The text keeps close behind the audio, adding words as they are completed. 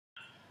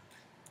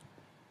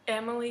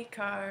Emily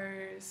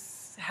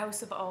Carr's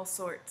House of All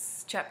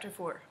Sorts, Chapter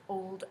 4,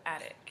 Old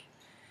Attic.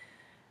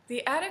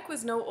 The attic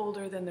was no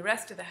older than the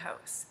rest of the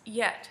house,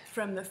 yet,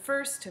 from the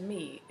first to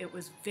me, it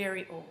was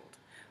very old.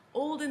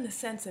 Old in the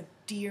sense of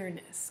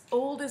dearness,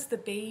 old as the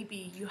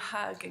baby you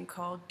hug and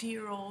call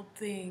dear old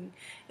thing,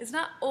 is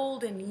not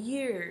old in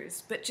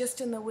years, but just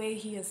in the way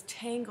he has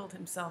tangled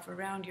himself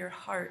around your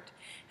heart,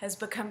 has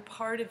become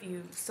part of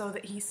you so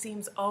that he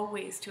seems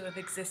always to have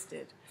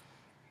existed,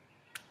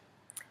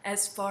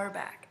 as far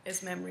back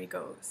as memory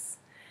goes.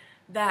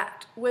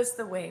 That was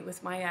the way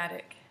with my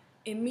attic.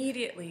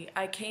 Immediately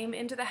I came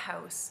into the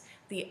house,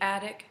 the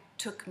attic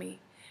took me,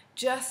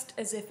 just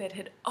as if it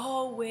had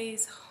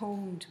always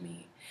homed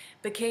me,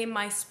 became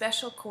my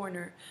special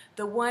corner,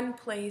 the one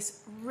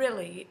place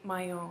really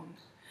my own.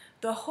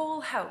 The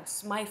whole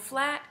house, my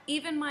flat,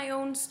 even my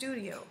own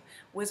studio,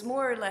 was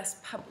more or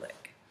less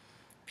public.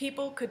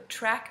 People could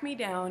track me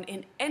down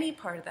in any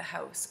part of the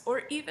house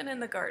or even in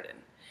the garden.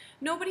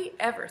 Nobody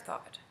ever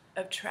thought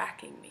of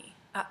tracking me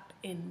up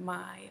in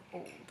my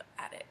old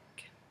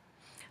attic.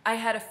 I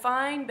had a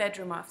fine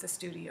bedroom off the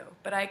studio,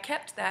 but I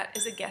kept that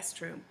as a guest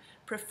room,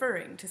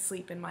 preferring to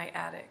sleep in my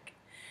attic.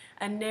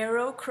 A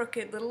narrow,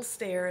 crooked little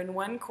stair in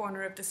one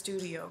corner of the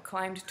studio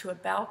climbed to a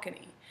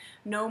balcony,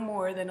 no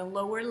more than a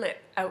lower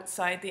lip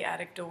outside the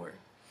attic door.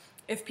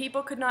 If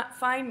people could not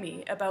find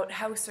me about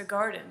house or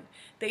garden,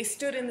 they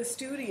stood in the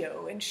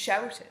studio and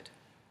shouted.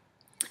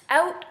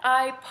 Out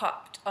I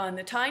popped on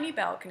the tiny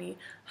balcony,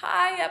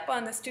 high up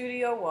on the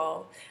studio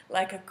wall,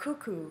 like a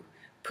cuckoo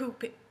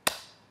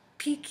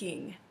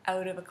peeking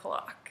out of a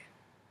clock.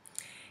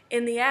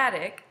 In the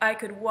attic, I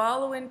could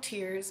wallow in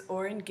tears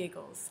or in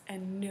giggles,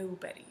 and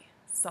nobody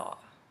saw.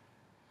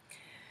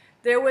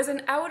 There was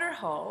an outer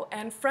hall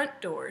and front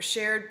door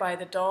shared by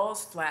the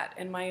doll's flat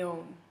and my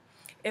own.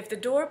 If the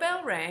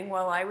doorbell rang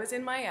while I was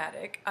in my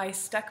attic, I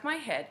stuck my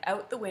head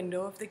out the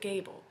window of the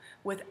gable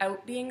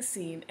without being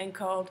seen and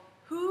called,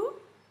 "Who?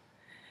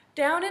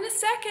 Down in a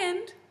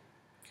second."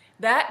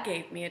 That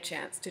gave me a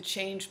chance to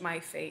change my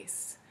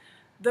face.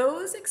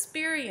 Those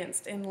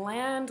experienced in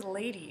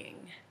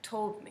landladying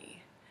told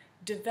me,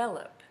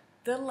 develop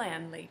the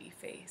landlady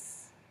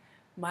face.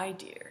 My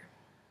dear,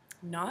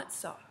 not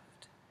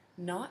soft,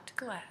 not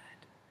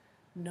glad,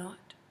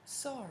 not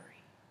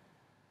sorry,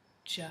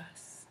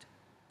 just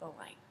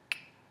blank.